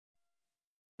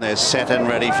They're set and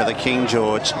ready for the King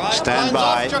George. Stand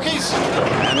by.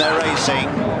 And they're racing.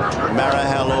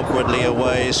 Marahel awkwardly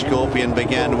away. Scorpion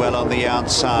began well on the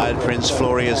outside. Prince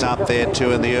Flory is up there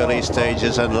too in the early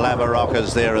stages, and Laverock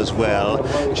is there as well.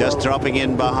 Just dropping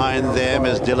in behind them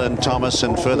is Dylan Thomas,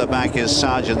 and further back is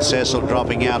Sergeant Cecil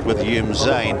dropping out with Hume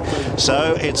Zane.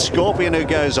 So it's Scorpion who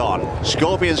goes on.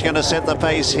 Scorpion's going to set the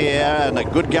pace here, and a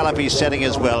good gallop he's setting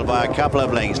as well by a couple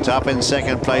of lengths. Up in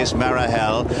second place,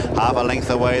 Marahel, half a length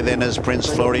away then is Prince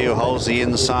Flory, who holds the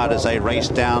inside as they race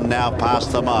down now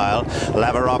past the mile.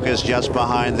 Laverock is just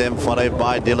behind them, followed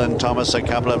by Dylan Thomas, a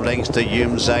couple of lengths to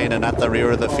Hume Zane, and at the rear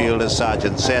of the field is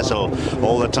Sergeant Cecil,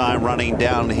 all the time running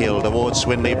downhill towards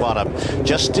Swinley Bottom.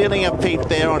 Just stealing a peep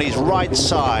there on his right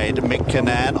side, Mick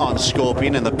Cannan on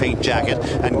Scorpion in the pink jacket,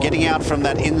 and getting out from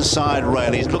that inside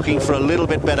rail. He's looking for a little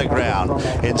bit better ground.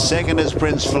 In second is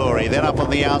Prince Flory. Then up on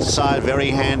the outside, very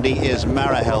handy, is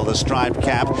Marahel, the striped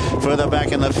cap. Further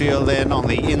back in the field then on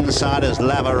the inside is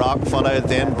Laverock, followed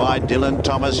then by Dylan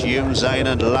Thomas, Hume Zane,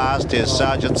 and last is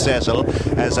Sergeant Cecil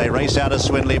as they race out of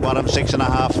Swinley Bottom.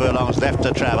 6.5 furlongs left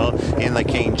to travel in the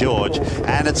King George,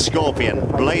 and it's Scorpion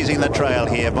blazing the trail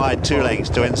here by 2 lengths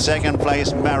to in second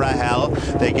place Marahel.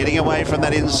 They're getting away from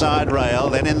that inside rail.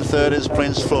 Then in third is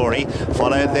Prince Flory,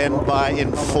 followed then by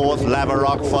in fourth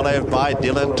Laverock, followed by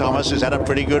Dylan Thomas, who's had a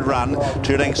pretty good run.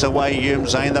 2 lengths away Hume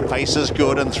Zane, the pace is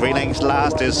good, and 3 lengths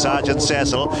last is Sergeant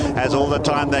Cecil, as all the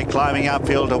time they're climbing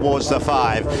uphill towards the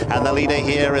 5. And the leader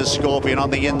here is Scorpion on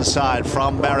the inside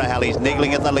from Marahel. He's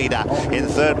niggling at the leader. In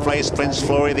third place, Prince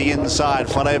Flory, the inside,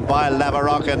 followed by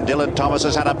Laverock, and Dylan Thomas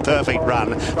has had a perfect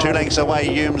run. 2 lengths away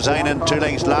Hume Zane, and 2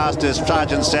 lengths last is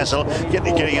Sergeant Cecil,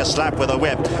 getting a slap with a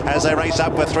whip as they race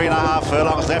up with 3.5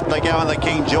 furlongs left to go in the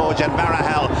King George, and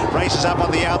Marahel races up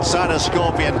on the outside of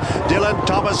Scorpion. Dylan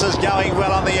Thomas is going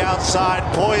well on the outside,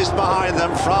 poised behind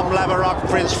them from Laverock,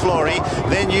 Prince Flory.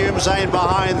 Then Hume Zane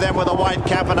behind them with a white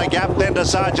cap and a gap, then to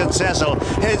Sergeant Cecil.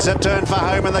 Heads a turn for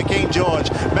home in the King George.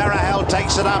 Marahel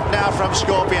takes it up now from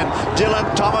Scorpion.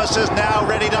 Dylan Thomas is now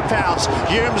ready to pounce.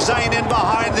 Hume Zane in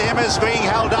behind him is being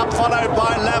held up, followed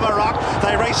by Laverock.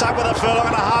 They race up with 1.5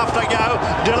 furlongs to go.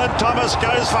 Dylan Thomas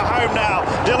goes for home now.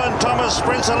 Dylan Thomas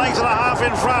sprints 1.5 lengths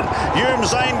in front. Hume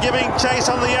Zane giving chase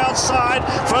on the outside.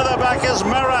 Further back is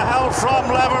Marahel from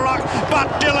Laverock, but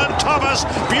Dylan Thomas,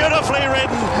 beautifully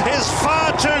ridden, is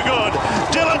far too good.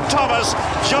 Dylan Thomas,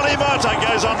 Johnny Murtagh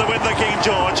goes on to win the King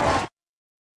George.